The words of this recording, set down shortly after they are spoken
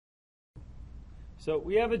So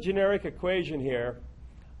we have a generic equation here.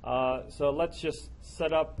 So let's just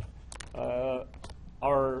set up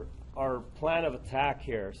our plan of attack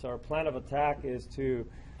here. So our plan of attack is to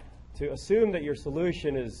assume that your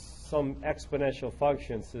solution is some exponential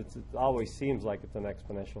function, since it always seems like it's an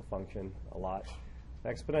exponential function a lot.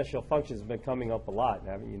 Exponential functions have been coming up a lot,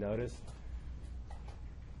 haven't you noticed?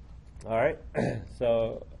 All right,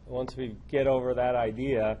 so once we get over that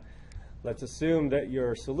idea, let's assume that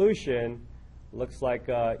your solution looks like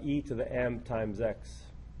e to the m times x.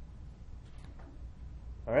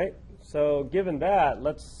 All right, so given that,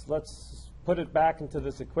 let's put it back into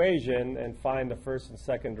this equation and find the first and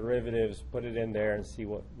second derivatives, put it in there, and see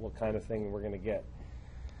what kind of thing we're going to get.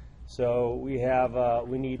 So we have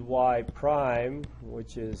we need y prime,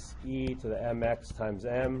 which is e to the mx times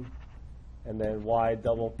m, and then y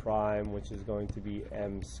double prime, which is going to be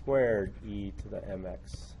m squared e to the mx.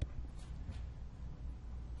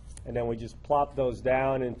 And then we just plop those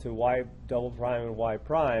down into y double prime and y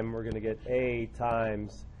prime. We're going to get a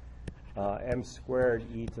times m squared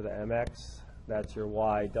e to the mx. That's your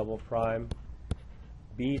y double prime.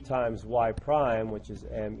 B times y prime, which is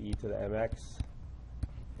m e to the mx.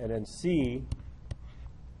 And then c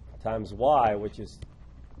times y, which is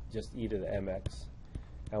just e to the mx.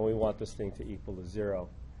 And we want this thing to equal to 0.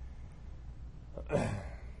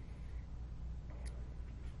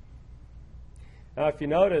 Now, if you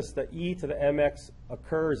notice, the e to the mx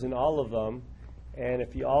occurs in all of them. And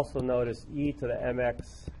if you also notice, e to the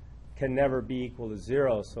mx can never be equal to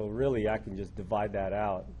 0. So really, I can just divide that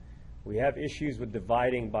out. We have issues with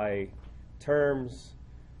dividing by terms,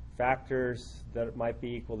 factors that might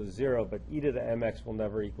be equal to 0. But e to the mx will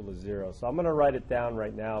never equal to 0. So I'm going to write it down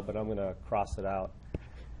right now, but I'm going to cross it out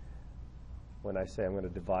when I say I'm going to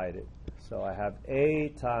divide it. So I have a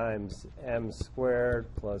times m squared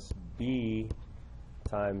plus b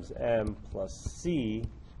times m plus c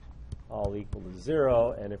all equal to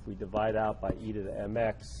 0. And if we divide out by e to the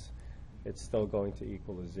mx, it's still going to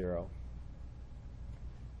equal to 0.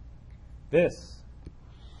 This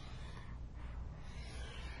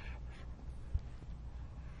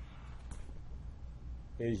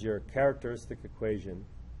is your characteristic equation.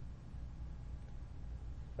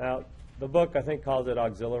 Now, the book, I think, calls it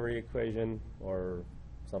auxiliary equation or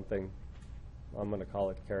something. I'm going to call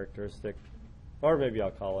it characteristic. Or maybe I'll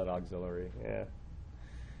call it auxiliary. Yeah,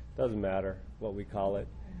 doesn't matter what we call it.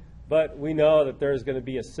 But we know that there's going to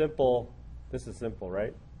be a simple, this is simple,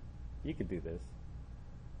 right? You could do this.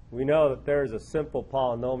 We know that there's a simple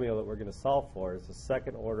polynomial that we're going to solve for. It's a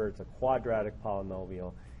second order, it's a quadratic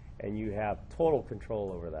polynomial, and you have total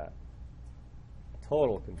control over that.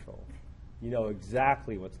 Total control. You know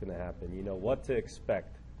exactly what's going to happen. You know what to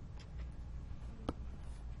expect.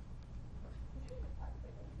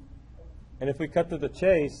 And if we cut to the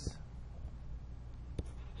chase,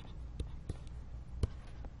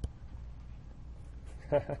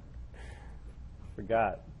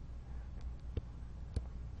 forgot.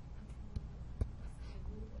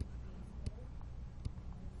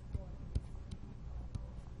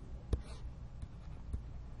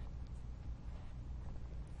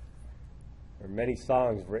 There are many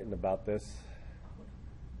songs written about this.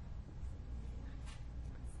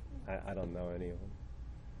 I don't know any of them.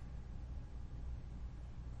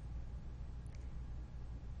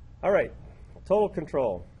 All right, total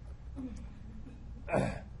control.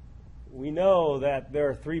 We know that there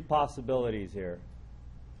are three possibilities here.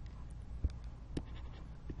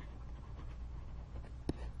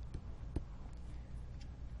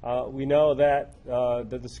 We know that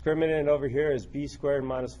the discriminant over here is b squared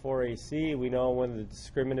minus 4ac. We know when the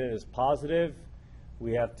discriminant is positive,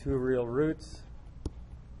 we have two real roots.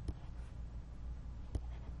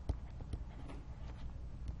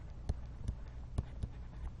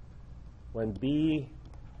 When b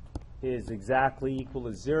is exactly equal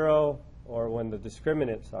to 0, or when the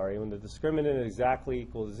discriminant is exactly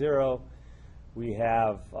equal to 0, we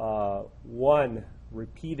have one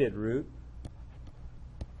repeated root.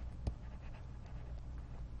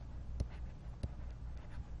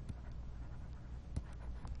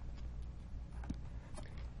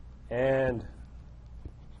 And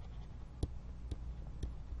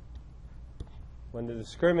when the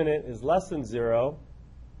discriminant is less than 0,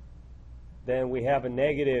 then we have a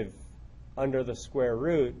negative under the square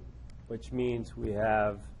root, which means we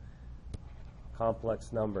have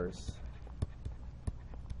complex numbers.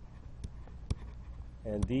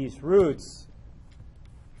 And these roots,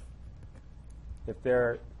 if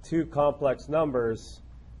they're two complex numbers,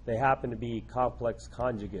 they happen to be complex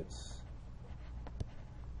conjugates.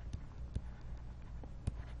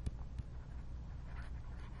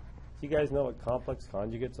 Do you guys know what complex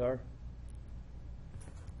conjugates are?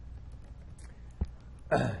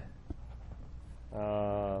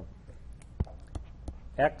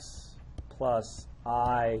 x plus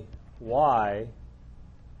I y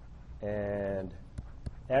and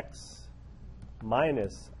x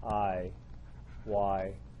minus I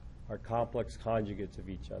y are complex conjugates of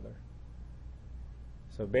each other.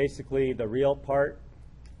 So basically the real part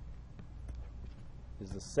is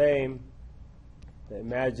the same. The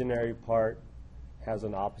imaginary part has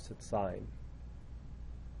an opposite sign.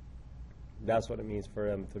 That's what it means for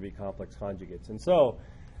them to be complex conjugates. And so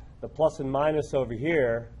the plus and minus over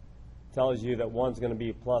here tells you that one's going to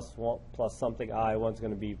be plus something I, one's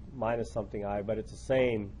going to be minus something I, but it's the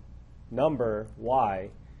same number, y,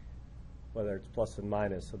 whether it's plus and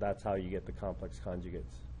minus. So that's how you get the complex conjugates.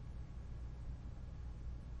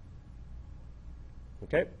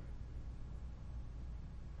 Okay?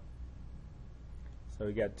 So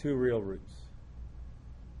we got two real roots.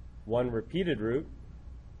 One repeated root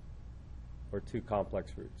or two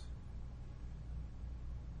complex roots.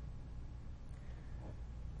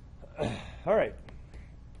 All right.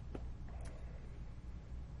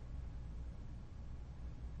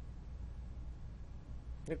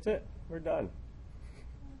 That's it. We're done.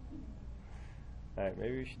 All right,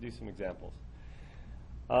 maybe we should do some examples.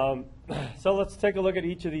 So let's take a look at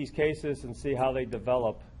each of these cases and see how they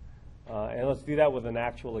develop. And let's do that with an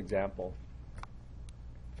actual example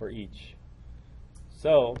for each.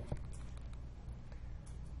 So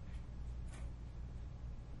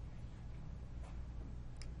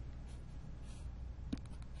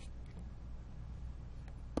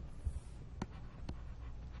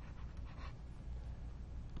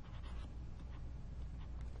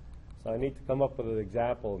I need to come up with an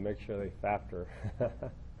example and make sure they factor.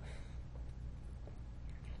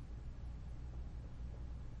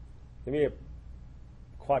 Give me a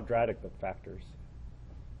quadratic that factors.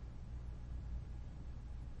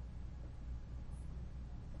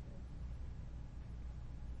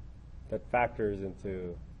 That factors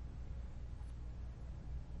into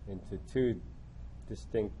two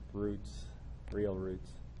distinct roots, real roots.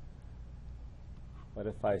 What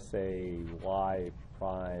if I say y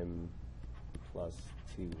prime plus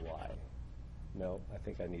 2y? No, I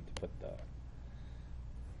think I need to put the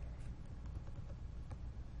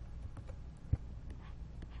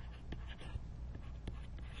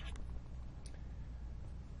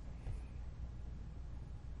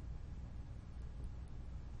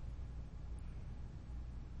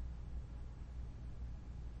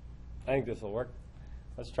I think this will work.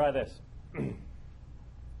 Let's try this.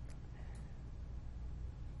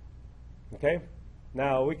 Okay?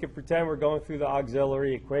 Now, we could pretend we're going through the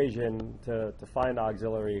auxiliary equation to find the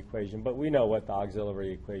auxiliary equation, but we know what the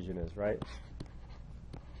auxiliary equation is, right?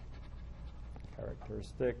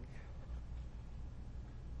 Characteristic.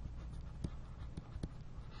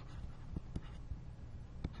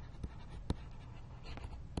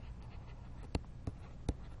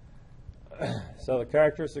 So the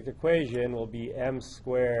characteristic equation will be m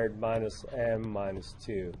squared minus m minus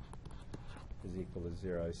 2 is equal to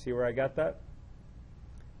 0. You see where I got that?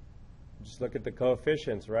 Just look at the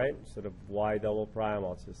coefficients, right? Instead of y double prime,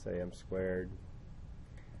 I'll just say m squared.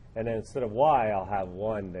 And then instead of y, I'll have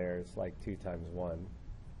 1 there. It's like 2 times 1.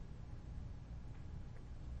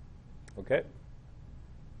 Okay?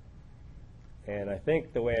 And I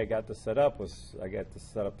think the way I got this set up was I got to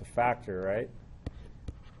set up the factor, right?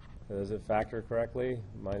 Does it factor correctly?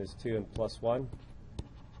 Minus 2 and plus 1.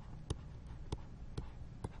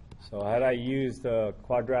 So had I used the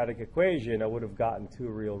quadratic equation, I would have gotten 2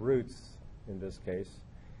 real roots in this case.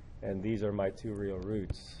 And these are my 2 real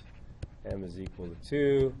roots. M is equal to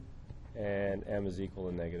 2, and m is equal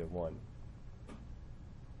to negative 1.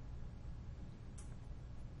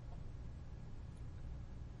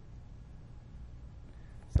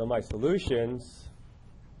 So my solutions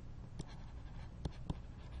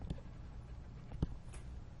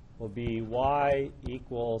will be y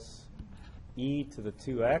equals e to the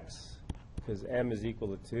 2x, because m is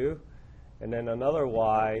equal to 2, and then another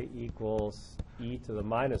y equals e to the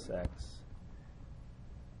minus x.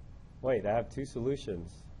 Wait, I have 2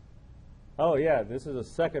 solutions. Oh yeah, this is a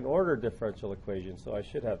second order differential equation, so I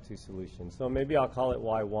should have 2 solutions. So maybe I'll call it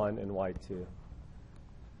y1 and y2.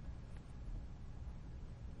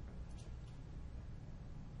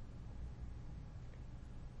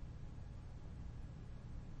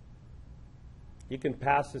 You can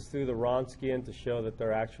pass this through the Wronskian to show that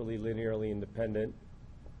they're actually linearly independent,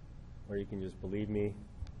 or you can just believe me.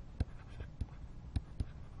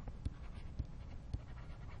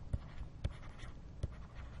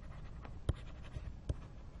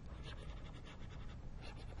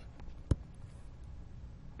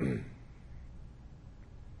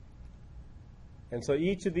 And so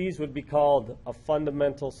each of these would be called a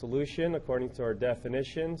fundamental solution according to our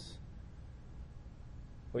definitions,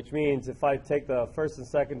 which means if I take the first and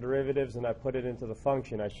second derivatives and I put it into the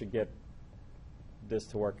function, I should get this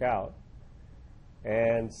to work out.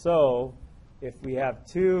 And so if we have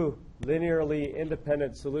two linearly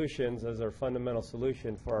independent solutions as our fundamental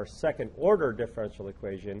solution for our second order differential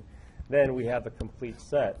equation, then we have a complete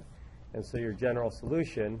set. And so your general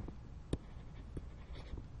solution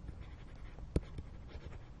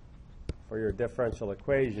for your differential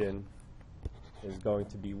equation is going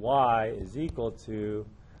to be y is equal to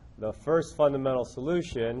the first fundamental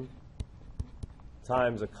solution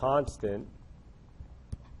times a constant,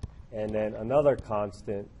 and then another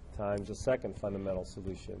constant times a second fundamental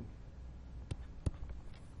solution.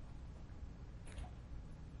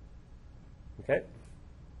 Okay?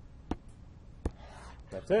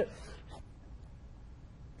 That's it.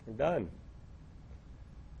 We're done.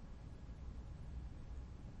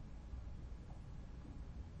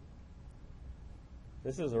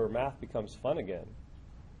 This is where math becomes fun again.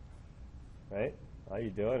 Right? All you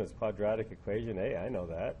doing is quadratic equation. Hey, I know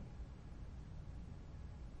that.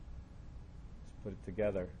 Let's put it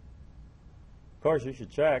together. Of course, you should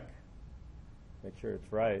check. Make sure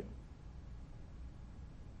it's right.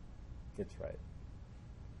 It's right.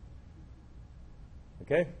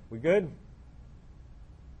 Okay, we good?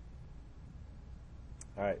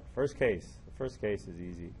 All right, first case. The first case is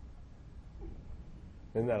easy.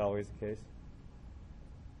 Isn't that always the case?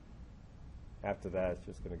 After that, it's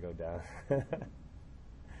just going to go down.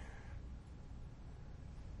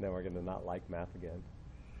 Then we're going to not like math again.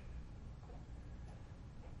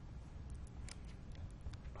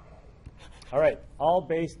 All right, all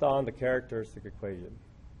based on the characteristic equation.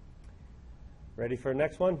 Ready for the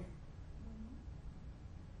next one?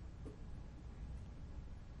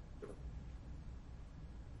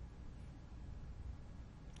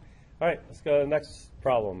 All right, let's go to the next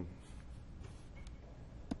problem.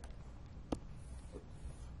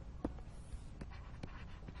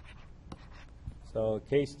 So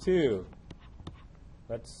case 2,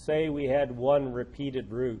 let's say we had one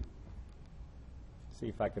repeated root. See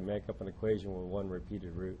if I can make up an equation with one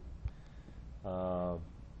repeated root.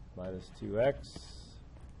 Minus 2x,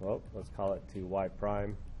 well, let's call it 2y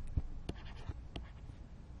prime,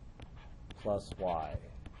 plus y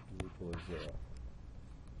is equal to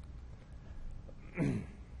 0.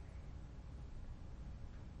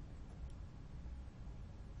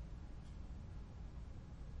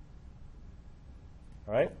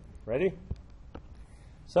 All right, ready?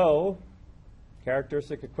 So,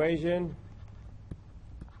 characteristic equation.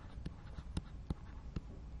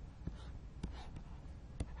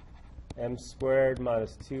 M squared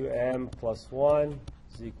minus 2m plus 1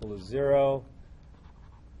 is equal to 0.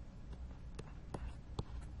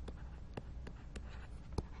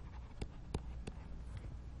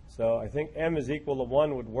 So I think m is equal to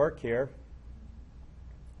 1 would work here,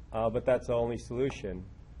 but that's the only solution.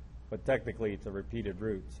 But technically, it's a repeated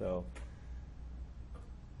root. So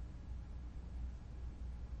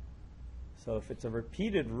if it's a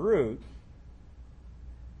repeated root,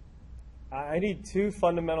 I need two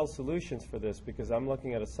fundamental solutions for this because I'm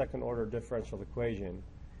looking at a second order differential equation.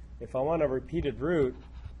 If I want a repeated root,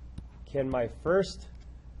 can my first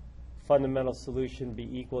fundamental solution be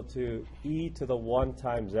equal to e to the 1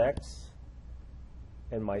 times x,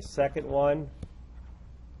 and my second one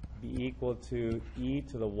be equal to e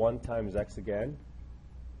to the 1 times x again?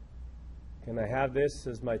 Can I have this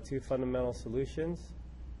as my two fundamental solutions?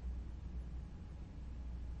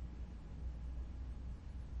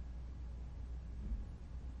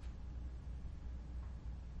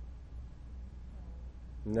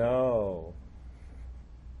 No.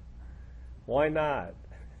 Why not?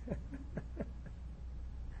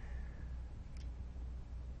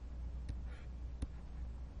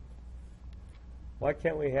 Why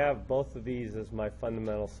can't we have both of these as my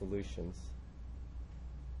fundamental solutions?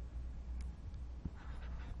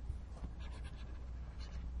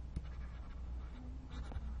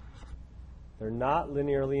 They're not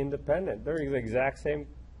linearly independent. They're the exact same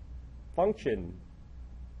function.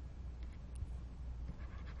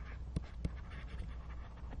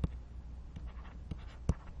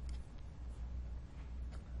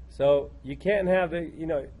 So you can't have the,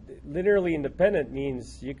 linearly independent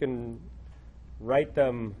means you can write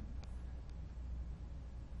them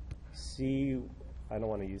I don't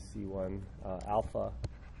want to use C1, alpha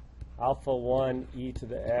 1 e to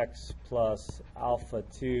the x plus alpha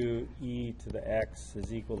 2 e to the x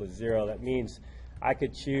is equal to 0. That means I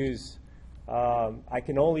could choose, I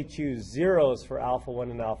can only choose zeros for alpha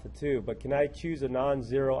 1 and alpha 2, but can I choose a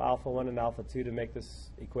non-zero alpha 1 and alpha 2 to make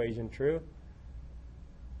this equation true?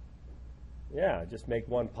 Yeah, just make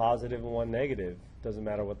one positive and one negative. Doesn't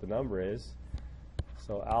matter what the number is.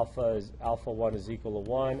 So alpha 1 is equal to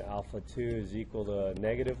 1, alpha 2 is equal to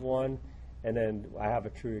negative 1, and then I have a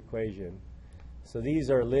true equation. So these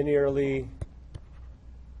are linearly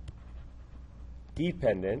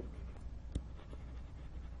dependent.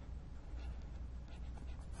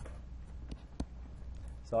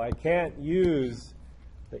 So I can't use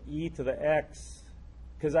the e to the x,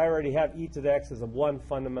 because I already have e to the x as a one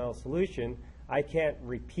fundamental solution. I can't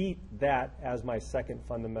repeat that as my second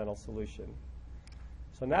fundamental solution.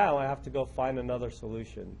 So now I have to go find another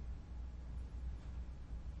solution.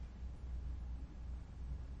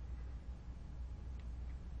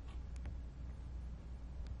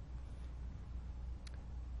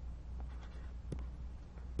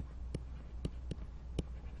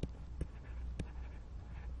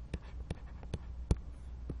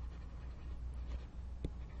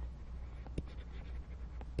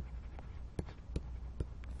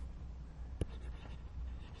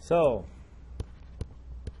 So,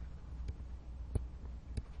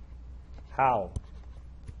 how?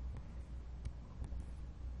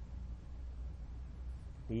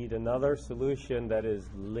 Need another solution that is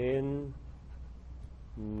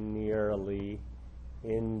linearly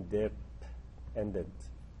independent.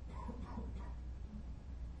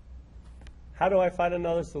 How do I find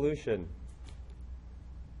another solution?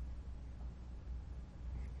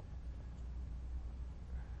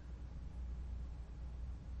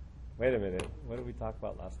 Wait a minute. What did we talk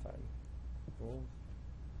about last time? We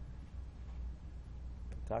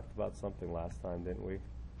talked about something last time, didn't we?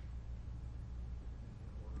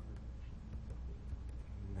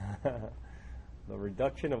 The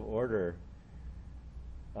reduction of order.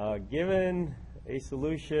 Given a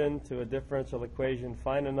solution to a differential equation,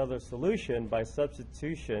 find another solution by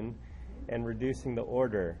substitution and reducing the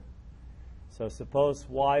order. So suppose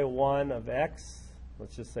y1 of x,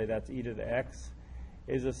 let's just say that's e to the x,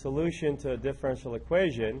 is a solution to a differential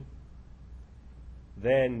equation,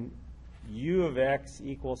 then u of x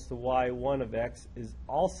equals to y1 of x is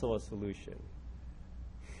also a solution.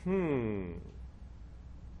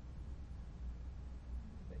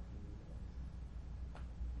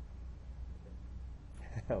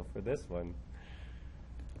 For this one.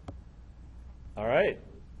 All right.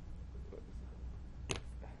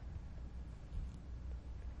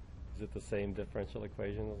 Is it the same differential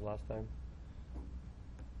equation as last time?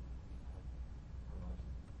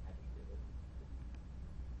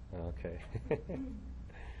 Okay.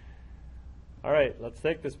 All right, let's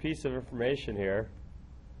take this piece of information here,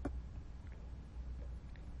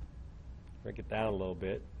 break it down a little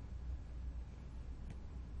bit.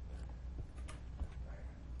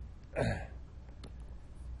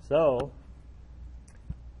 So,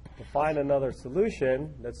 to find another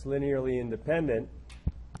solution that's linearly independent,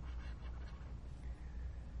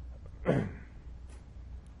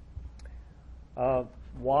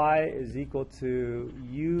 y is equal to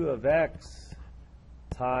u of x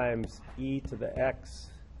times e to the x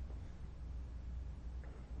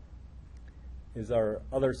is our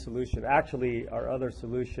other solution. Actually, our other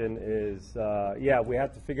solution is, we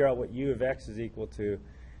have to figure out what u of x is equal to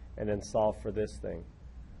and then solve for this thing.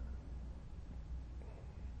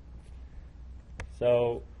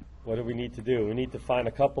 So what do we need to do? We need to find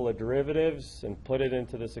a couple of derivatives and put it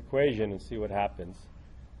into this equation and see what happens.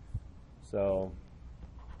 So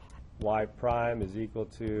y prime is equal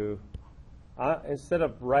to, instead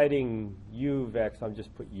of writing u of x, I'm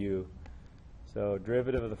just put u. So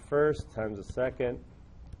derivative of the first times the second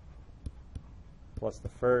plus the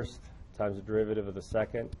first times the derivative of the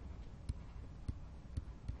second.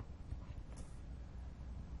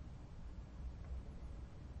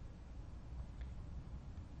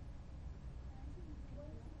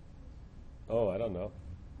 Oh, I don't know.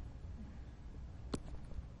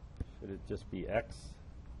 Should it just be x?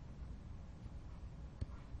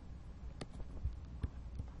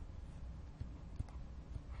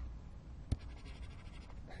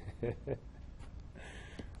 Yeah.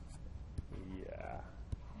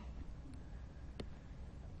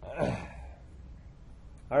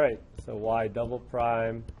 All right, so y double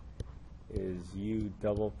prime is u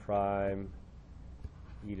double prime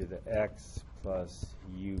e to the x plus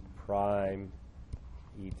u prime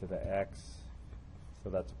e to the x.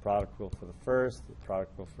 So that's a product rule for the first, the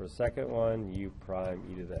product rule for the second one, u prime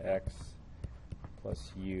e to the x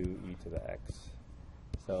plus u e to the x.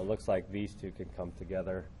 So it looks like these two can come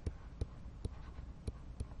together.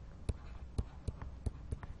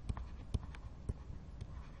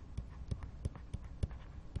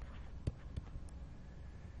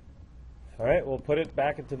 All right, we'll put it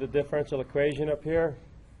back into the differential equation up here.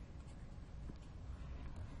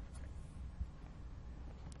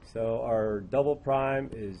 So our double prime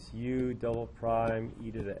is u double prime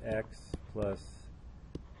e to the x plus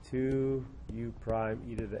 2 u prime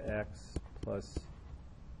e to the x plus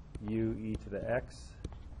u e to the x.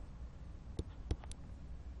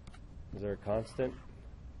 Is there a constant?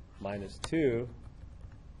 Minus 2.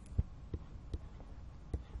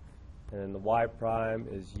 And then the y prime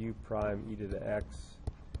is u prime e to the x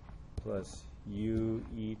plus u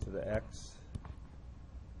e to the x.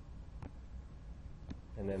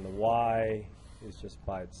 And then the y is just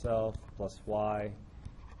by itself, plus y,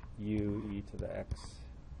 u e to the x.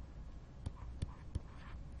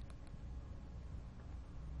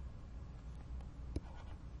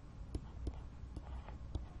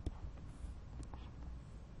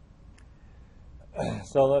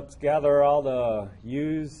 So let's gather all the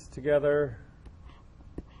u's together.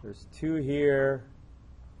 There's 2 here,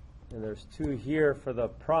 and there's 2 here for the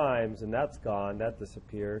primes, and that's gone. That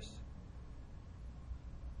disappears.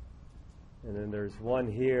 And then there's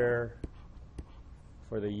 1 here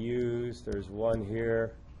for the u's. There's 1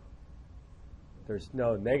 here. There's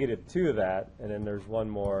no -2 of that, and then there's 1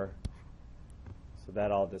 more. So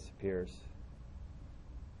that all disappears.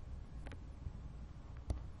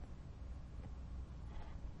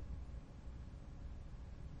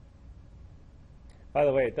 By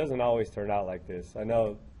the way, it doesn't always turn out like this. I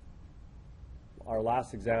know our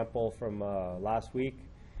last example from last week,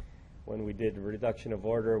 when we did reduction of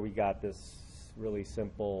order, we got this really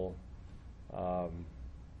simple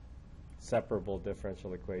separable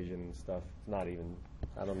differential equation and stuff. Not even,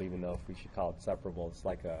 I don't even know if we should call it separable. It's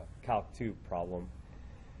like a Calc 2 problem.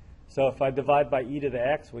 So if I divide by e to the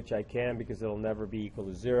x, which I can because it'll never be equal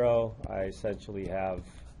to 0, I essentially have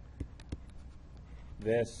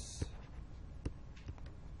this.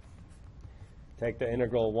 Take the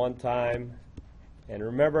integral 1 time, and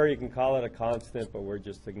remember you can call it a constant, but we're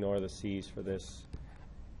just ignore the c's for this,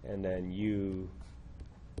 and then u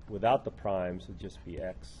without the primes would just be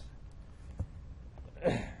x.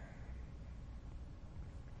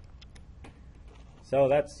 So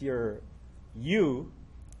that's your u.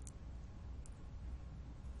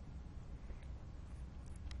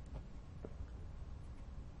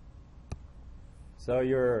 So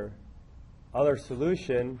your other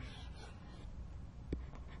solution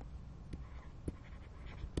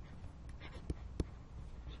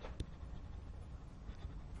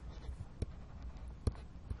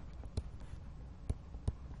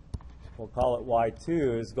we'll call it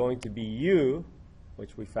y2, is going to be u,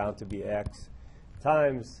 which we found to be x,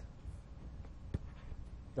 times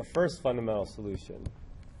the first fundamental solution.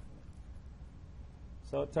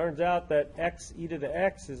 So it turns out that x e to the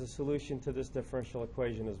x is a solution to this differential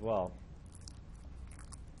equation as well.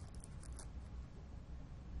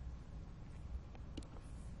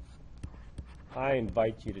 I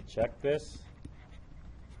invite you to check this,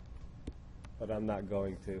 but I'm not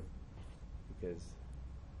going to because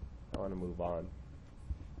I want to move on.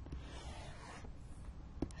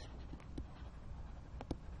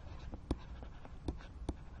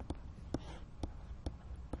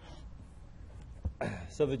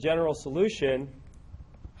 So the general solution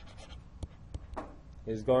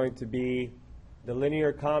is going to be the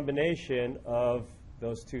linear combination of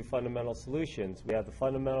those 2 fundamental solutions. We have the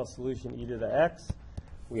fundamental solution e to the x.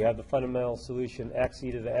 We have the fundamental solution x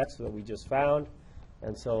e to the x that we just found.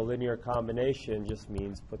 And so a linear combination just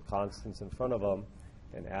means put constants in front of them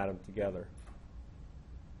and add them together.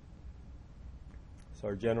 So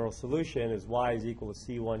our general solution is y is equal to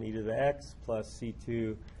c1 e to the x plus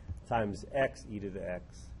c2 times x e to the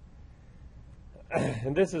x.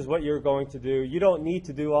 And this is what you're going to do. You don't need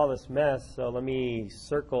to do all this mess, so let me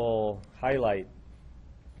circle, highlight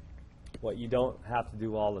what you don't have to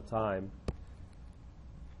do all the time.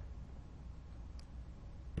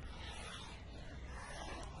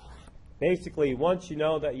 Basically, once you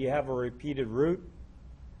know that you have a repeated root,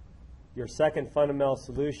 your second fundamental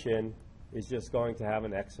solution is just going to have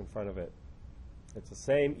an x in front of it. It's the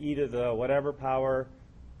same e to the whatever power,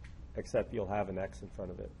 except you'll have an x in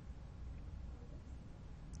front of it.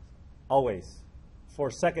 Always.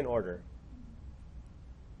 For second order.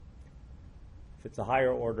 If it's a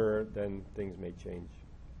higher order, then things may change.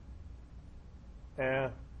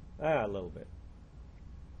 A little bit.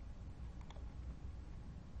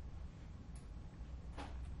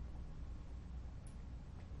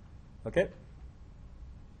 Okay?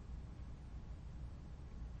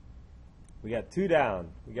 We got 2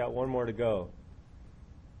 down. We got 1 more to go.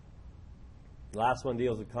 The last one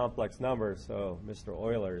deals with complex numbers, so Mr.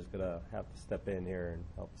 Euler is going to have to step in here and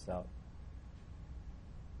help us out.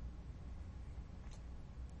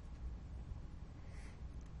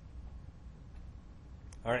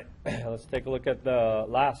 All right, let's take a look at the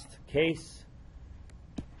last case.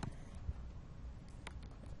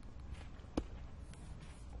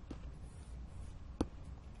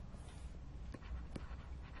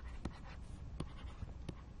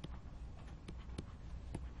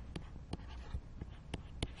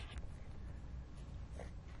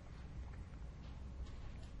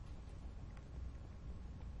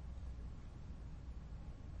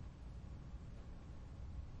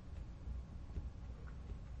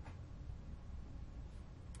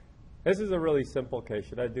 This is a really simple case.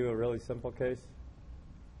 Should I do a really simple case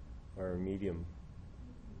or a medium?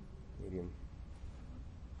 Medium.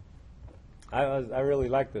 I really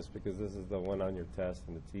like this because this is the one on your test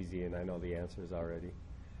and it's easy and I know the answers already.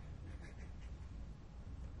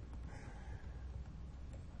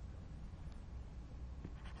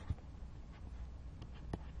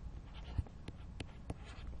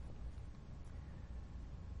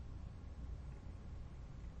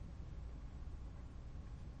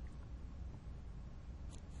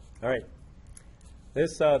 All right,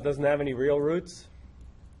 this doesn't have any real roots,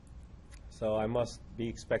 so I must be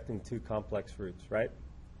expecting two complex roots, right?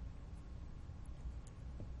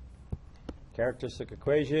 Characteristic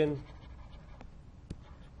equation.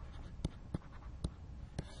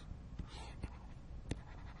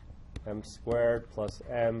 M squared plus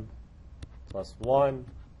m plus 1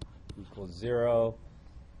 equals 0.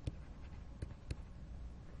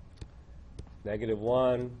 Negative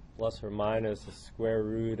 1 plus or minus the square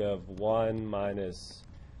root of 1 minus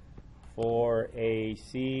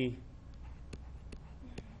 4ac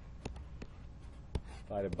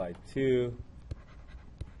divided by 2.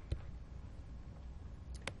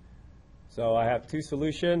 So I have two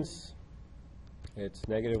solutions. It's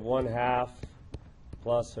negative 1/2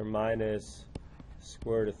 plus or minus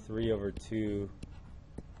square root of 3 over 2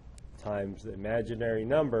 times the imaginary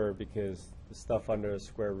number because the stuff under the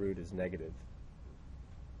square root is negative.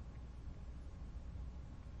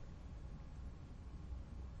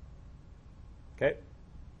 Okay.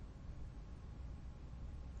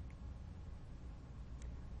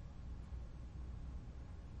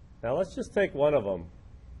 Now let's just take one of them.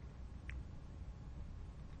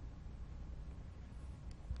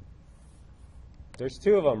 There's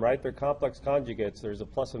two of them, right? They're complex conjugates. There's a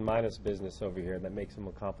plus and minus business over here that makes them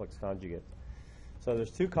a complex conjugate. So there's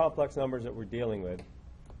two complex numbers that we're dealing with.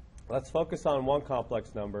 Let's focus on one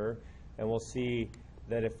complex number, and we'll see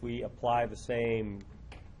that if we apply the same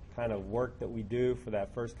kind of work that we do for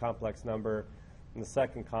that first complex number, and the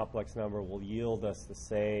second complex number will yield us the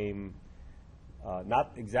same,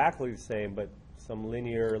 not exactly the same, but some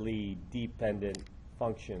linearly dependent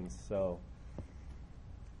functions. So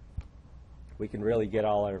we can really get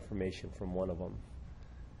all our information from one of them.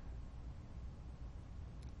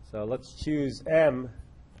 So let's choose m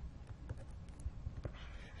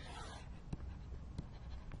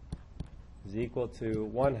is equal to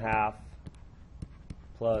 1/2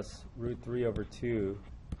 plus root 3 over 2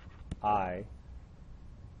 I.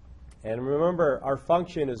 And remember, our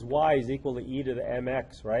function is y is equal to e to the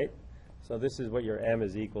mx, right? So this is what your m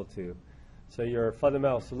is equal to. So your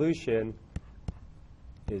fundamental solution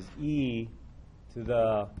is e to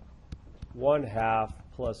the 1/2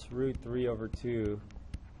 plus root 3 over 2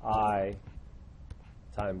 I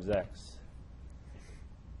times x.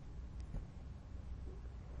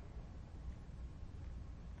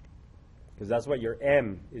 Because that's what your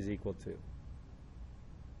m is equal to.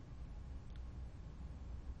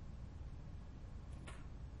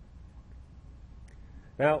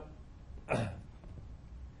 Now,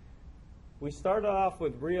 we started off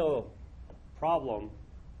with real problem,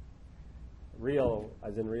 real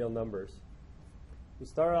as in real numbers. We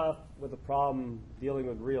started off with a problem dealing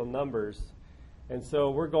with real numbers, and so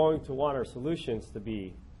we're going to want our solutions to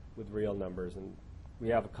be with real numbers, and we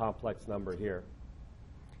have a complex number here.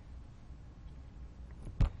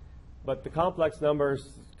 But the complex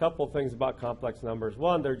numbers, a couple of things about complex numbers.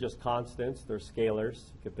 One, they're just constants. They're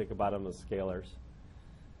scalars. You can think about them as scalars.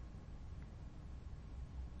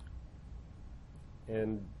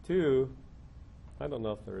 And two, I don't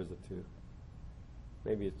know if there is a two.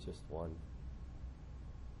 Maybe it's just one.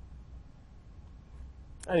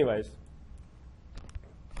 Anyways,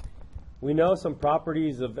 we know some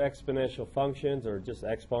properties of exponential functions, or just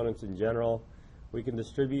exponents in general. We can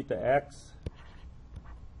distribute the x.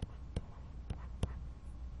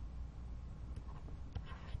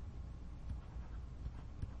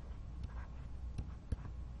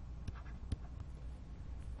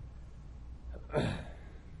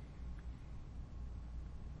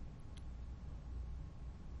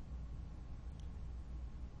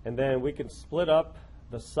 And then we can split up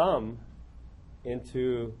the sum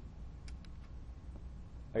into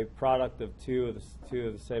a product of two of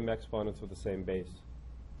the same exponents with the same base.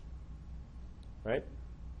 Right?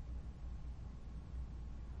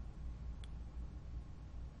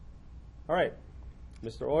 All right,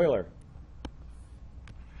 Mr. Euler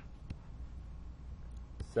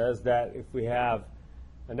says that if we have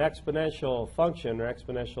an exponential function or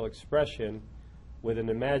exponential expression with an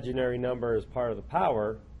imaginary number as part of the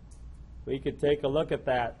power, we could take a look at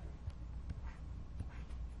that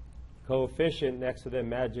coefficient next to the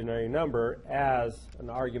imaginary number as an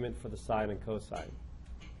argument for the sine and cosine.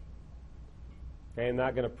 Okay, I'm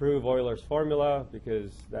not going to prove Euler's formula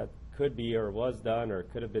because that could be or was done or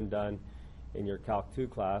could have been done in your Calc 2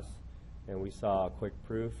 class, and we saw a quick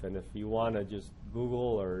proof. And if you want to just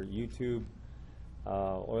Google or YouTube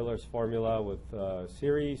Euler's formula with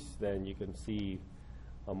series, then you can see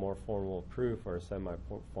a more formal proof or a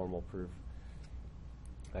semi-formal proof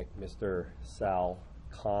like Mr. Sal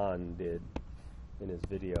Khan did in his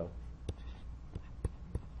video.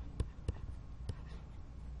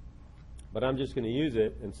 But I'm just going to use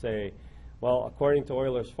it and say, well, according to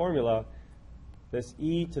Euler's formula, this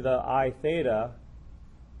e to the I theta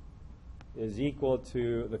is equal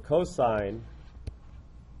to the cosine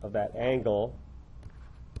of that angle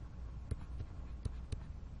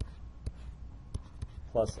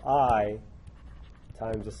plus I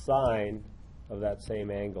times the sine of that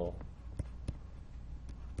same angle.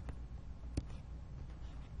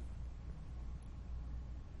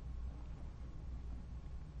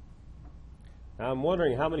 Now I'm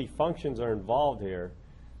wondering how many functions are involved here.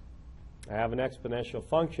 I have an exponential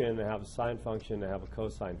function, I have a sine function, I have a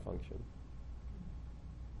cosine function.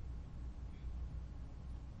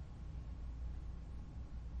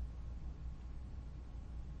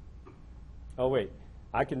 Oh wait,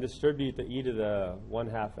 I can distribute the e to the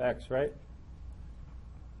 1/2 x, right?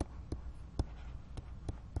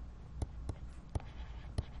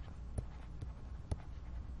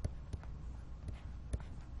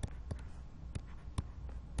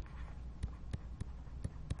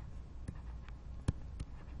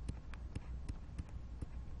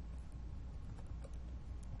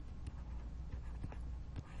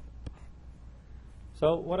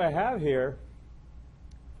 So what I have here,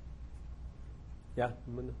 yeah?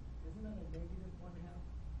 Isn't that a negative 1/2?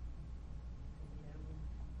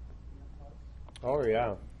 Oh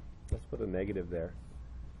yeah, let's put a negative there.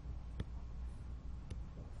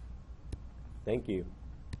 Thank you.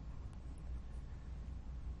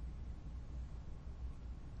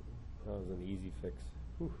 That was an easy fix.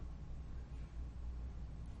 Whew.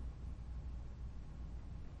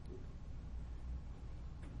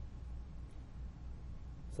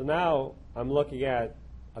 So now I'm looking at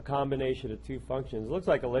a combination of two functions. It looks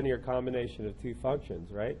like a linear combination of two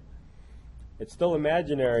functions, right? It's still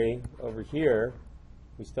imaginary over here.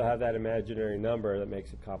 We still have that imaginary number that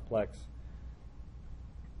makes it complex.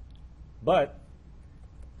 But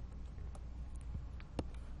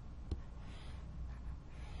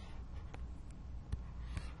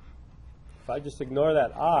if I just ignore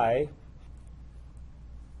that I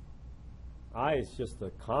is just a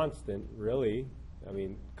constant, really. I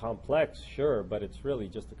mean, complex, sure, but it's really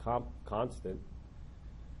just a constant.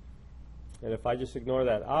 And if I just ignore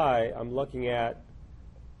that I, I'm looking at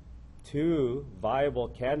two viable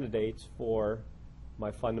candidates for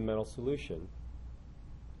my fundamental solution.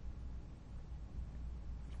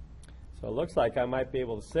 So it looks like I might be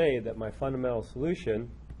able to say that my fundamental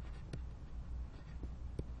solution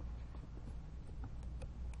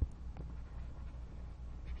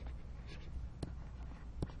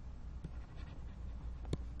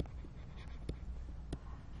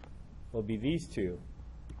will be these two,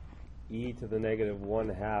 e to the negative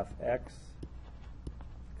 1/2 x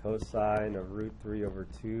cosine of root 3 over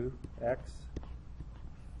 2 x,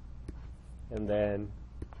 and then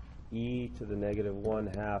e to the negative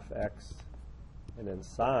 1/2 x, and then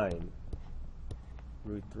sine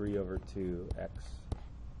root 3 over 2 x.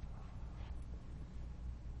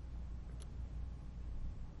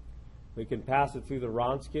 We can pass it through the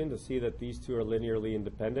Wronskian to see that these two are linearly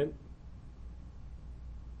independent.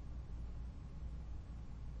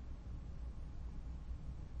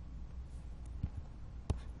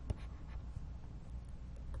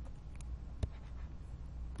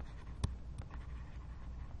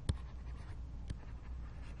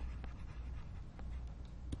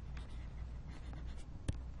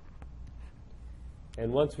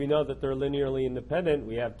 And once we know that they're linearly independent,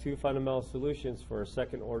 we have two fundamental solutions for a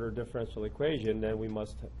second order differential equation, then we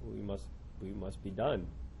must be done.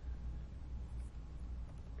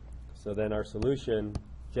 So then our solution,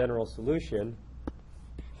 general solution,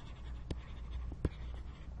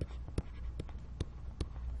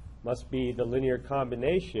 must be the linear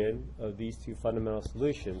combination of these two fundamental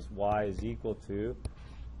solutions. Y is equal to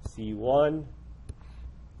C1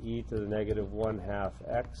 e to the negative 1/2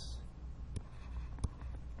 x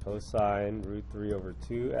cosine root 3 over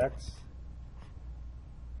 2x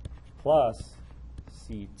plus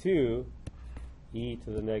C2 e to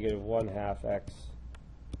the negative 1/2 x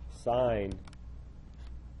sine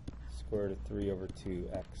square root of 3 over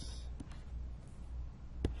 2x.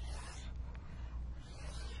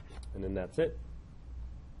 And then that's it.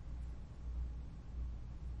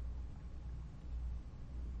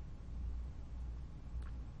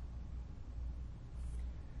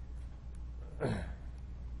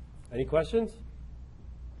 Any questions?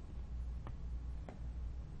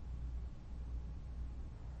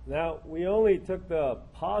 Now, we only took the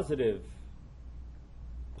positive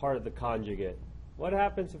part of the conjugate. What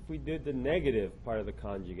happens if we did the negative part of the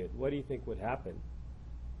conjugate? What do you think would happen?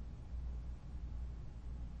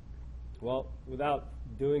 Well, without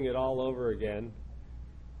doing it all over again,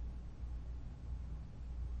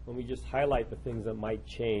 let me just highlight the things that might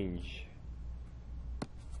change.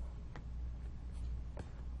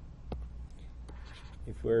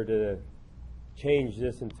 If we were to change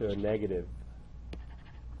this into a negative.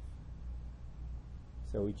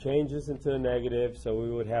 So we change this into a negative, so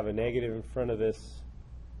we would have a negative in front of this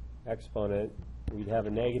exponent. We'd have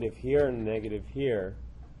a negative here and a negative here.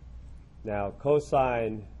 Now,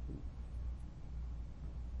 cosine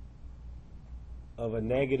of a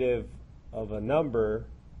negative of a number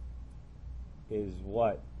is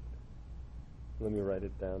what? Let me write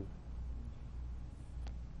it down.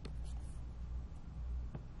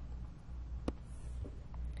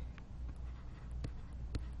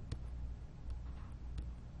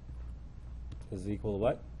 Is equal to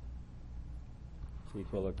what? It's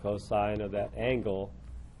equal to cosine of that angle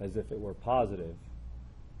as if it were positive.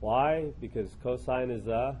 Why? Because cosine is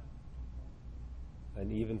an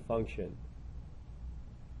even function.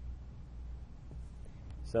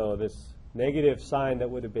 So this negative sign that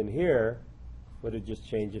would have been here would have just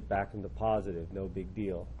changed it back into positive. No big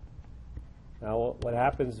deal. Now what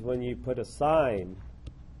happens when you put a sign,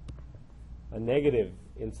 a negative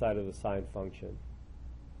inside of the sine function?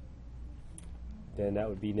 Then that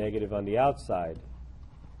would be negative on the outside.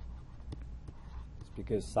 It's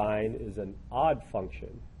because sine is an odd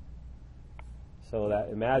function. So that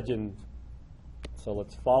imagine, so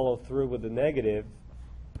let's follow through with the negative,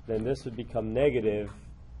 then this would become negative.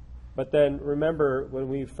 But then remember, when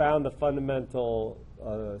we found the fundamental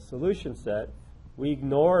solution set, we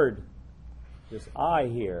ignored this I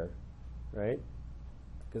here, right?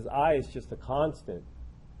 Because I is just a constant.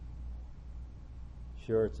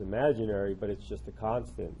 Sure, it's imaginary, but it's just a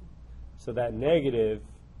constant. So that negative,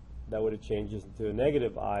 that would have changed this into a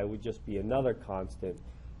negative I, would just be another constant.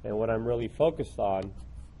 And what I'm really focused on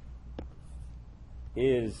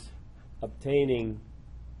is obtaining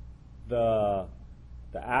the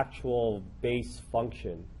actual base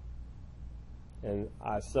function. And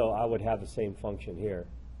so I would have the same function here.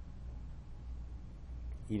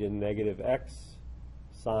 E to the negative x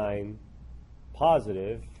sine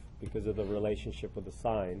positive, because of the relationship with the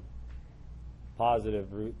sine,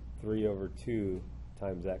 positive root 3 over 2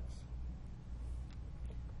 times x.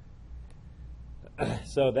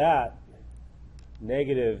 So that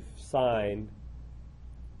negative sign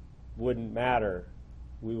wouldn't matter.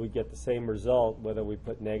 We would get the same result whether we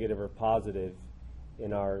put negative or positive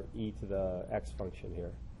in our e to the x function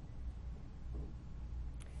here.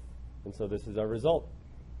 And so this is our result.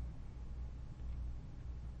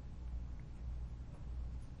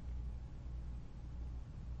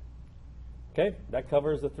 Okay, that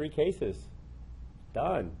covers the three cases.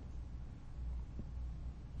 Done.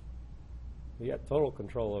 We got total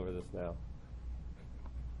control over this now.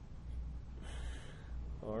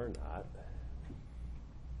 Or not.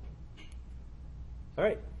 All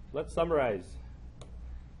right, let's summarize.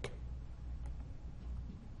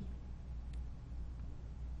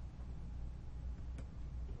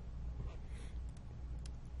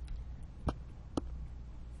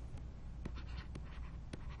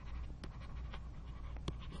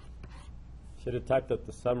 Should have typed up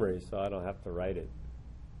the summary so I don't have to write it,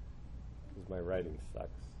 because my writing sucks.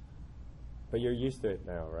 But you're used to it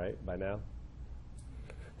now, right? By now?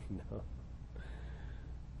 No.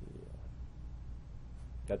 Yeah.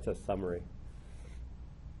 That's a summary.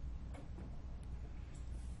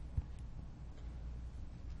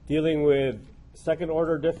 Dealing with second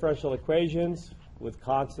order differential equations with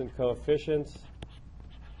constant coefficients.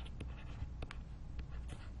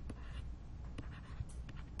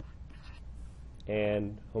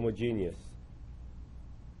 And homogeneous.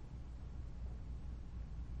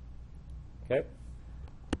 Okay?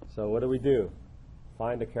 So what do?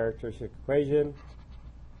 Find the characteristic equation.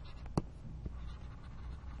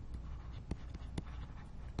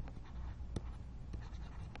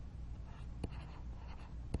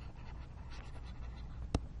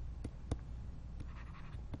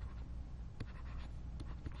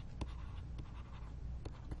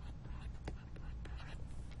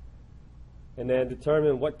 And then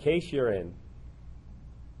determine what case you're in.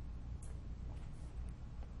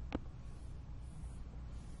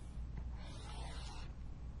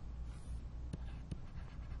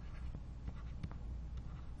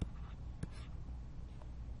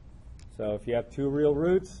 So if you have two real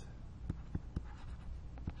roots,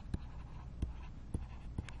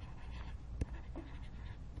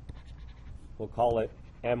 we'll call it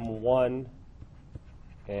M1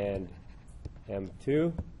 and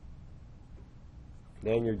M2.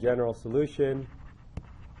 Then your general solution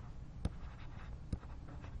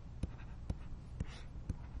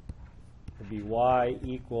would be y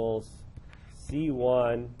equals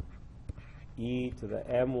C1 e to the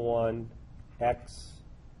M1 x,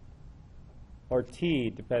 or t,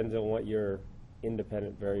 depends on what your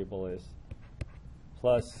independent variable is,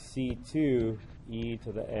 plus C2 e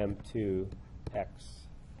to the M2 x.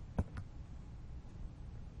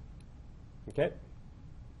 Okay?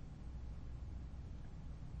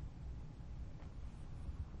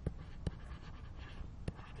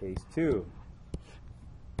 Case 2,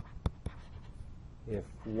 if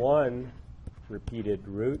one repeated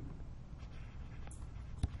root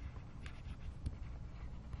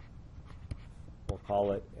we'll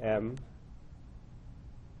call it M,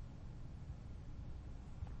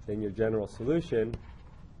 then your general solution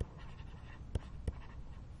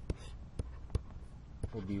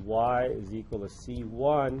will be y is equal to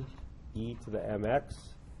C1 e to the mx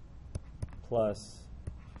plus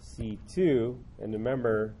C2, and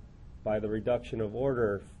remember, by the reduction of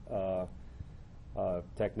order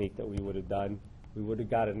technique that we would have done, we would have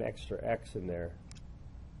got an extra x in there.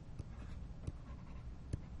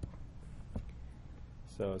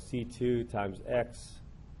 So C2 times x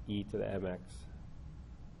e to the mx.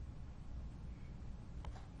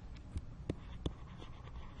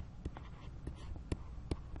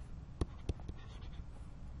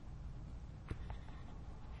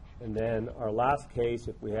 And then our last case,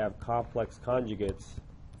 if we have complex conjugates,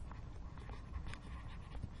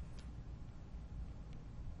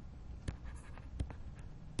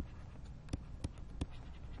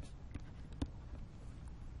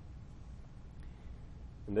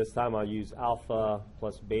 and this time I'll use alpha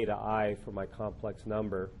plus beta I for my complex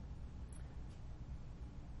number.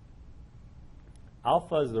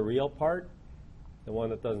 Alpha is the real part, the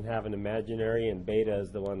one that doesn't have an imaginary, and beta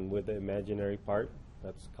is the one with the imaginary part.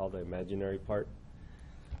 That's called the imaginary part.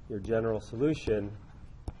 Your general solution,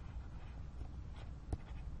 you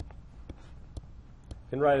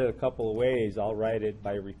can write it a couple of ways. I'll write it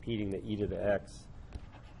by repeating the e to the x.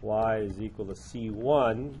 Y is equal to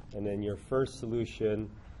C1, and then your first solution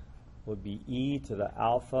would be e to the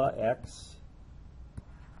alpha x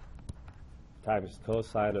times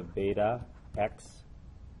cosine of beta x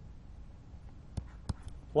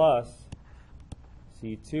plus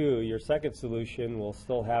C2, your second solution will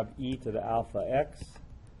still have e to the alpha x,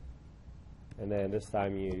 and then this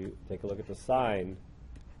time you take a look at the sign,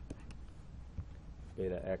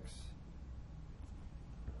 beta x.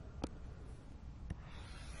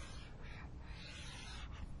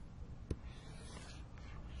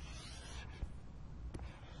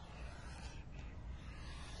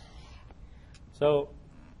 So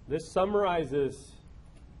this summarizes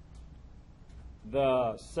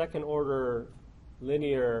the second order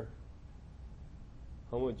linear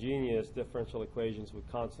homogeneous differential equations with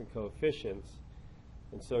constant coefficients.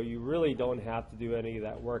 And so you really don't have to do any of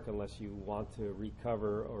that work unless you want to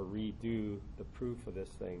recover or redo the proof of this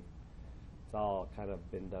thing. It's all kind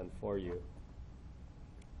of been done for you.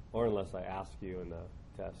 Or unless I ask you in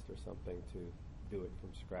a test or something to do it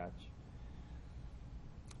from scratch.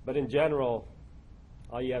 But in general,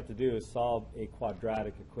 all you have to do is solve a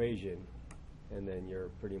quadratic equation, and then you're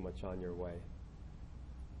pretty much on your way.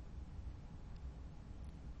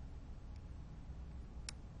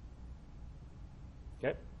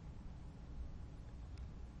 Okay.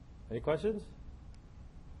 Any questions?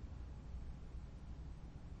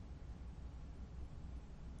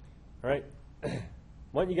 All right.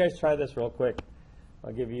 Why don't you guys try this real quick?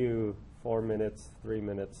 I'll give you 4 minutes, 3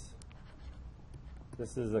 minutes.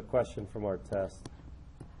 This is a question from our test.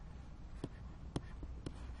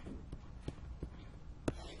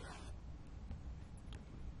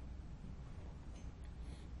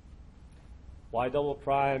 Y double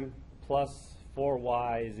prime plus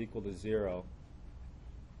 4y is equal to 0.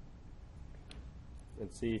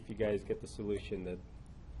 and see if you guys get the solution that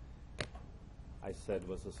I said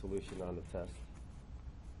was the solution on the test.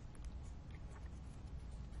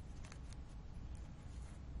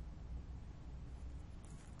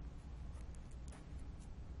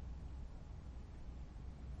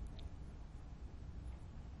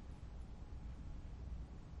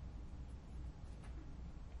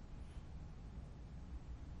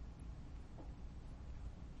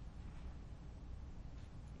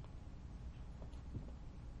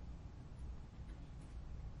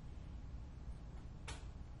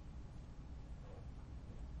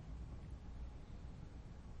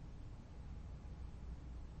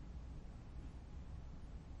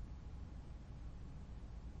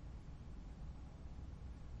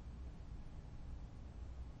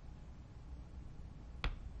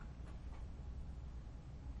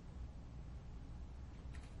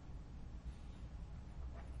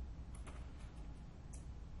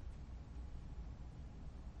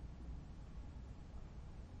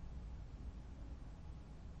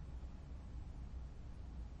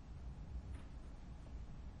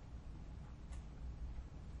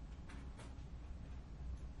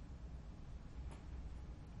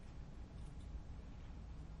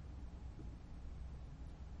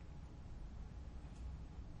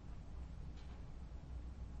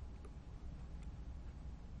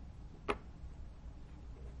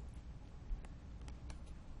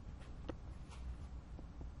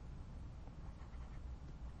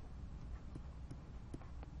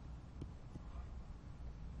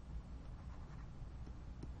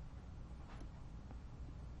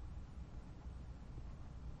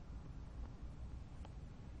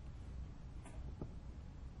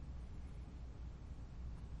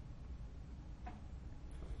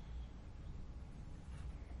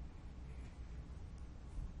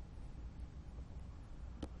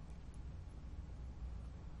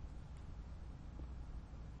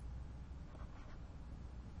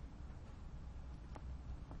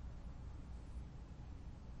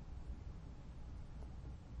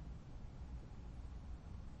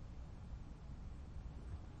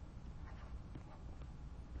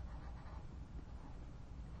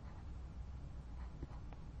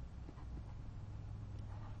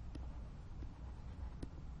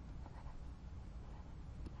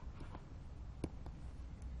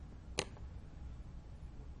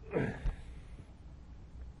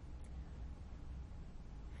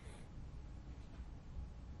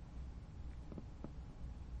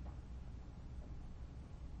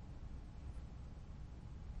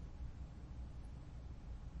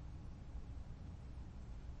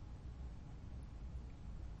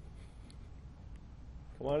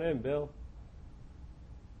 Come on in, Bill.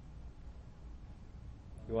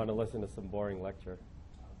 You want to listen to some boring lecture?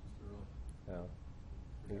 No.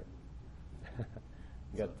 You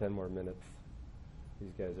got 10 more minutes.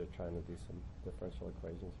 These guys are trying to do some differential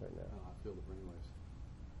equations right now. Oh, I feel the brainwaves.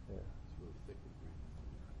 Yeah. It's really thick with brain.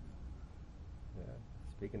 Yeah.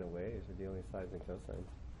 Speaking of waves, we're dealing with sines and cosines,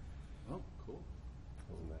 Oh, cool.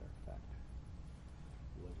 as a matter of fact.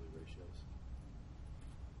 Lovely ratios.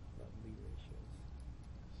 Lovely ratios.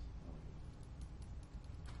 Oh.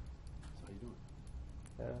 So how you doing?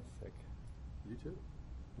 Yeah, sick. You too?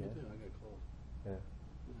 Me Yeah. too. I got a cold. Yeah.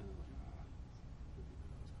 Yeah, I was like, could be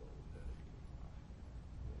that I was cold. Headache.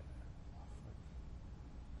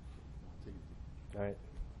 I'll take it deep. All right.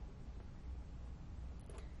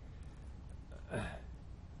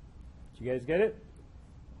 Did you guys get it?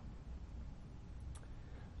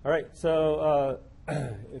 All right, so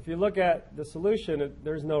if you look at the solution,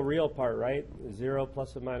 there's no real part, right? 0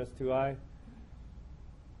 plus or minus 2i,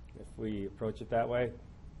 if we approach it that way.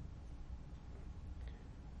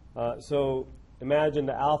 So imagine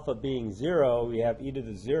the alpha being 0. We have e to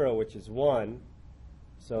the 0, which is 1.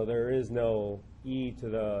 So there is no e to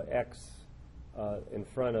the x in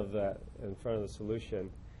front of the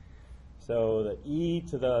solution. So the e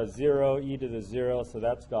to the 0, so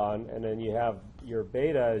that's gone. And then you have your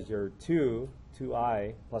beta as your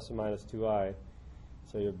 2i, plus or minus 2i.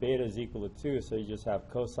 So your beta is equal to 2, so you just have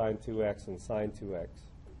cosine 2x and sine 2x.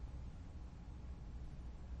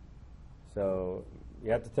 So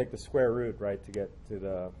you have to take the square root, right, to get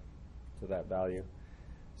to that value.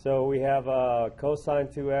 So we have cosine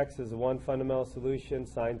 2x is one fundamental solution,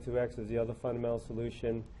 sine 2x is the other fundamental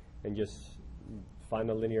solution, and just find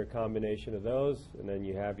a linear combination of those, and then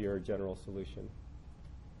you have your general solution.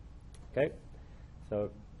 Okay? So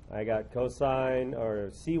I got cosine, or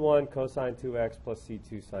C1 cosine 2x plus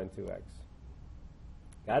C2 sine 2x.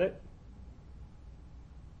 Got it?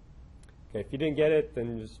 Okay, if you didn't get it,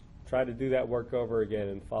 then just try to do that work over again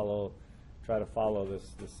and try to follow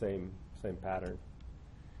this same pattern.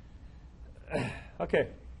 Okay.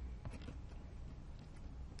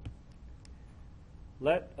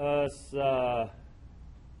 Let's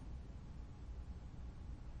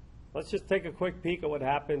just take a quick peek at what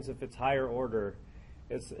happens if it's higher order.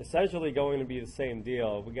 It's essentially going to be the same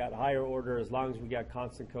deal. We got higher order as long as we got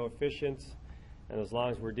constant coefficients, and as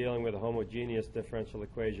long as we're dealing with a homogeneous differential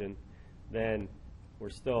equation, then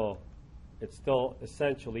it's still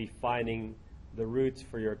essentially finding the roots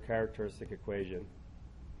for your characteristic equation.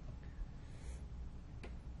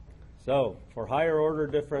 So, for higher order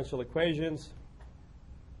differential equations,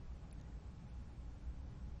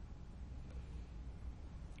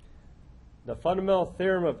 the fundamental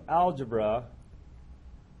theorem of algebra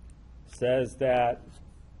says that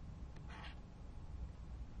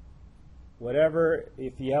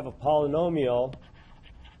if you have a polynomial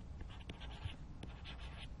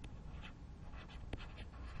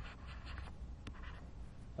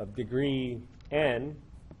of degree n,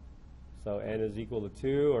 so n is equal to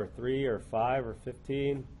 2 or 3 or 5 or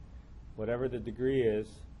 15, whatever the degree is,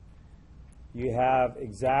 you have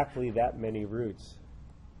exactly that many roots.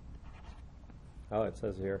 Oh, it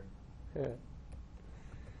says here.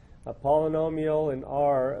 A polynomial in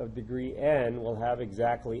R of degree n will have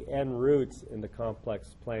exactly n roots in the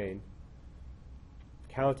complex plane,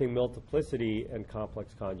 counting multiplicity and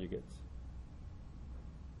complex conjugates.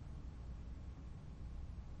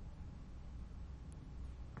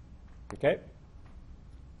 Okay?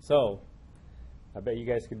 So, I bet you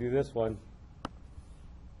guys could do this one.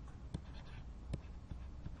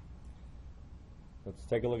 Let's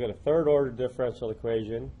take a look at a third order differential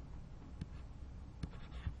equation.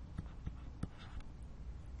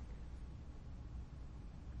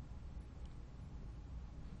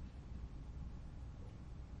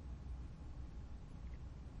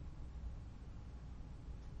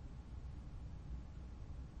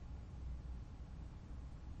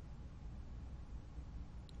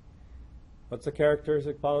 What's a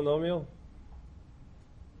characteristic polynomial?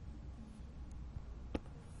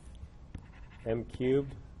 M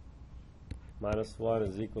cubed minus 1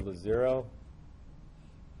 is equal to 0.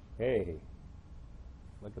 Hey,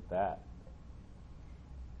 look at that.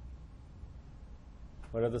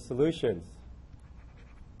 What are the solutions?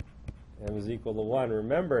 M is equal to 1.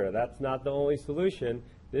 Remember, that's not the only solution.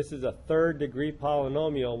 This is a third degree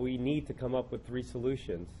polynomial. We need to come up with 3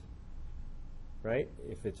 solutions. Right?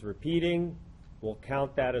 If it's repeating, we'll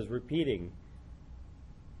count that as repeating.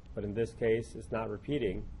 But in this case, it's not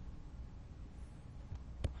repeating.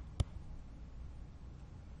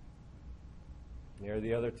 Here are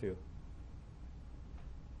the other 2.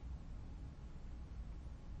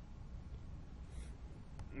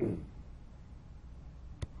 Should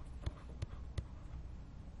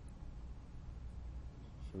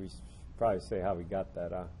we probably say how we got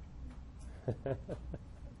that, huh?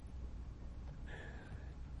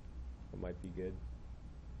 That might be good.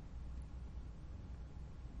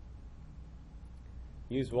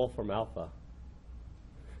 Use Wolfram alpha.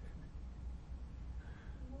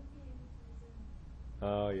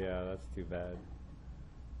 Oh yeah, that's too bad.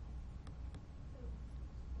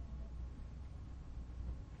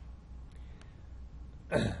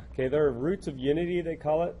 Okay, there are roots of unity, they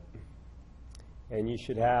call it. And you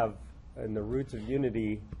should have, in the roots of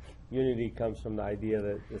unity, unity comes from the idea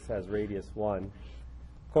that this has radius 1.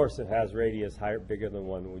 Of course, it has radius higher, bigger than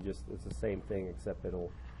 1. It's the same thing, except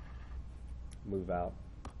it'll move out.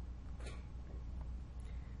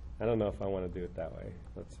 I don't know if I want to do it that way.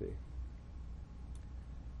 Let's see.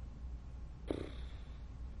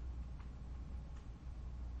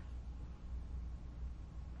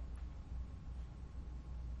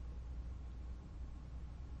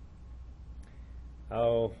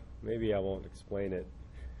 Oh, maybe I won't explain it.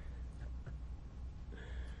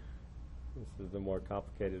 This is the more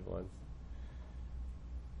complicated ones.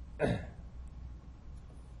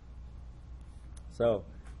 So,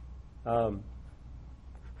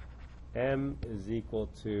 m is equal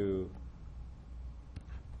to,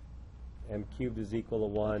 m cubed is equal to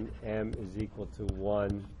 1, m is equal to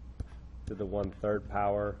 1 to the 1/3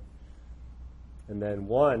 power, and then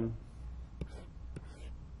 1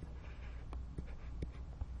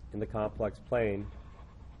 in the complex plane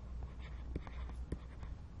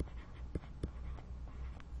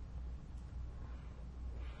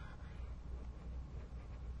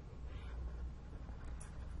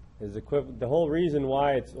is equivalent. The whole reason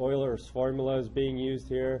why it's Euler's formula is being used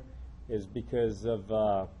here is because of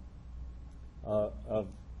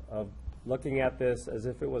looking at this as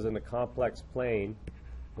if it was in a complex plane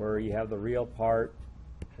where you have the real part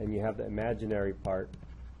and you have the imaginary part.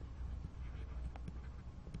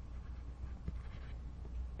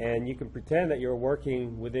 And you can pretend that you're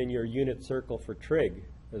working within your unit circle for trig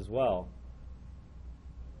as well.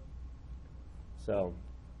 So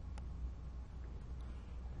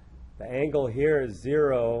the angle here is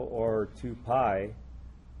 0 or 2 pi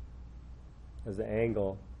as the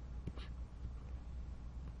angle.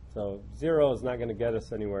 So 0 is not going to get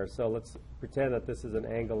us anywhere. So let's pretend that this is an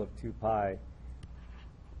angle of 2 pi.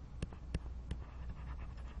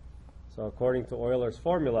 So according to Euler's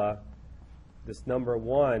formula, this number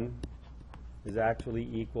 1 is actually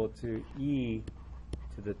equal to e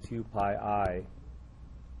to the 2 pi I.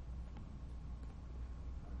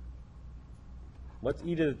 What's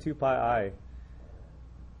e to the 2 pi I?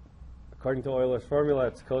 According to Euler's formula,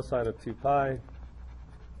 it's cosine of 2 pi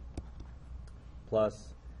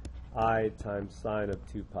plus I times sine of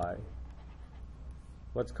 2 pi.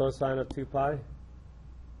 What's cosine of 2 pi?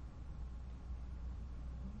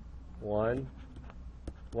 1.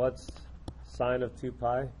 What's sine of 2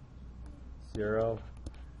 pi? 0.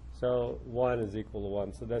 So 1 is equal to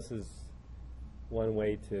 1. So this is one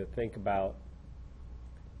way to think about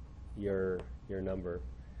your number.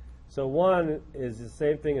 So 1 is the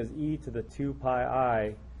same thing as e to the 2 pi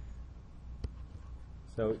I.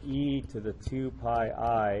 So e to the 2 pi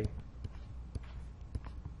I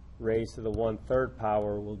raised to the 1/3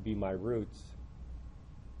 power will be my roots.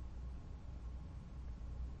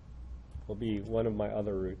 Will be one of my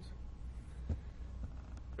other roots.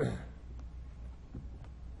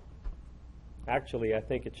 Actually, I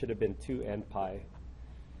think it should have been 2n pi.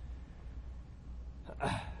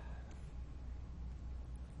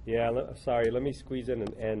 Yeah, sorry, let me squeeze in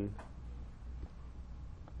an n.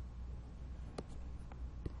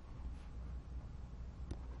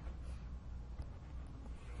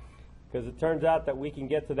 Because it turns out that we can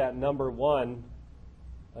get to that number 1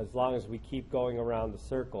 as long as we keep going around the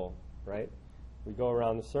circle, right? We go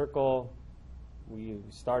around the circle, we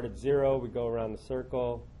start at 0, we go around the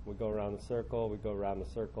circle, we go around the circle, we go around the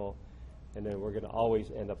circle, and then we're going to always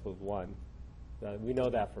end up with 1. We know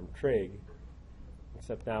that from trig,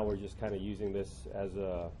 except now we're just kind of using this as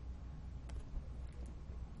a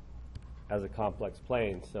complex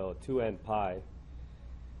plane, so 2n pi.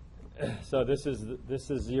 So this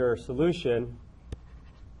is your solution,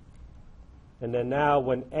 and then now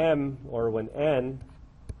when m, or when n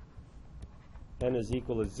is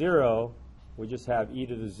equal to 0, we just have e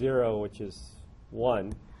to the 0, which is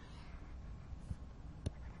 1.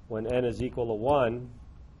 When n is equal to 1,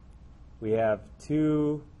 we have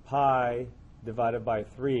 2 pi divided by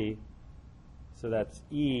 3, so that's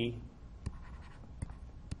e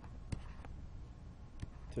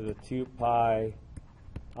to the 2 pi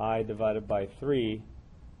I divided by 3,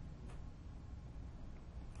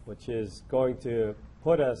 which is going to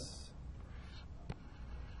put us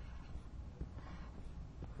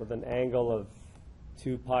with an angle of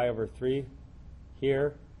 2 pi over 3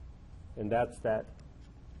 here, and that's that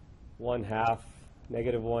 1/2,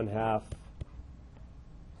 negative 1/2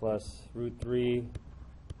 plus root 3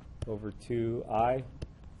 over 2i.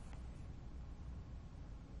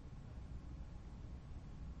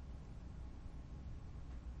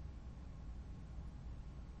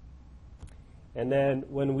 And then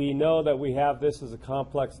when we know that we have this as a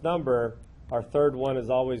complex number, our third one is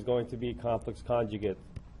always going to be complex conjugate.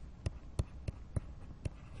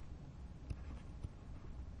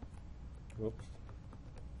 Oops.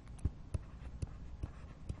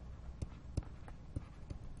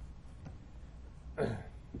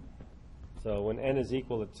 So when n is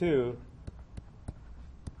equal to 2,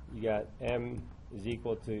 you got m is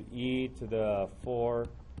equal to e to the 4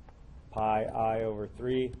 pi I over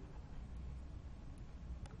 3.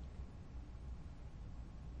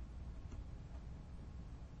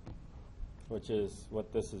 Which is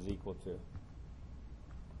what this is equal to.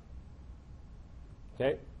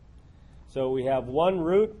 Okay? So we have one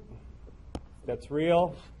root that's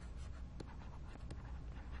real,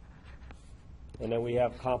 and then we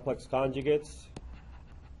have complex conjugates.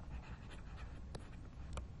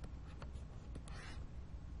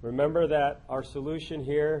 Remember that our solution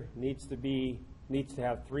here needs to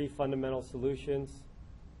have 3 fundamental solutions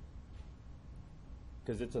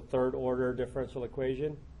because it's a third order differential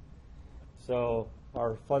equation. So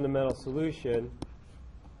our fundamental solution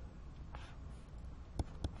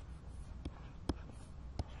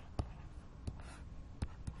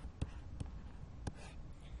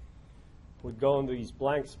would go into these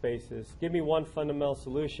blank spaces. Give me one fundamental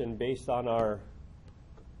solution based on our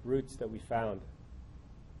roots that we found.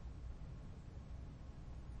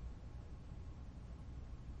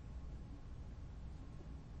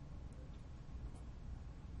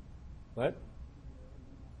 What?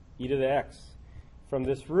 E to the x. From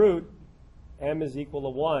this root, m is equal to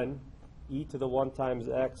 1, e to the 1 times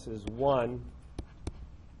x is 1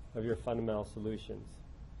 of your fundamental solutions.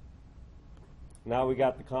 Now we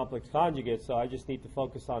got the complex conjugate, so I just need to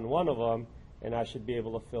focus on one of them, and I should be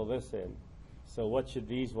able to fill this in. So what should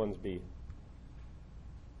these ones be?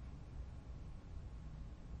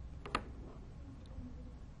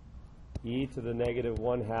 E to the negative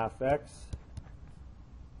 1/2 x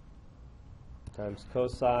times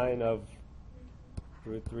cosine of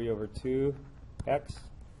root 3 over 2 x.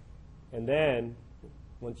 And then,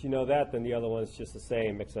 once you know that, then the other one's just the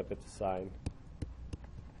same, except it's a sine.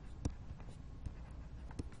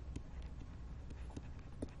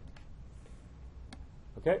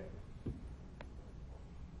 Okay?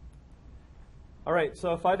 All right,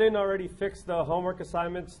 so if I didn't already fix the homework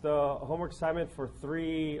assignments, the homework assignment for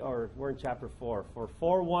 3, or we're in chapter 4, for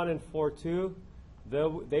 4.1 and 4.2,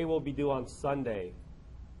 they will be due on Sunday.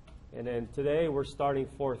 And then today we're starting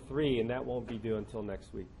 4.3, and that won't be due until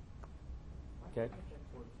next week. Okay?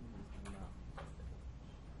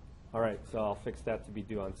 All right, so I'll fix that to be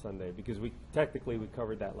due on Sunday, because we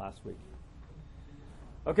covered that last week.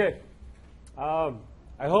 Okay,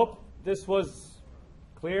 I hope this was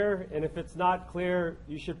clear, and if it's not clear,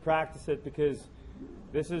 you should practice it, because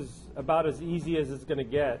this is about as easy as it's going to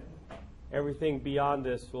get. Everything beyond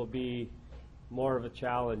this will be more of a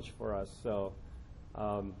challenge for us. So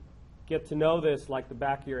get to know this like the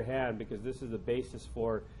back of your hand, because this is the basis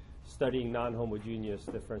for studying non-homogeneous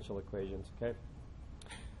differential equations. Okay?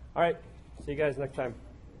 All right, see you guys next time.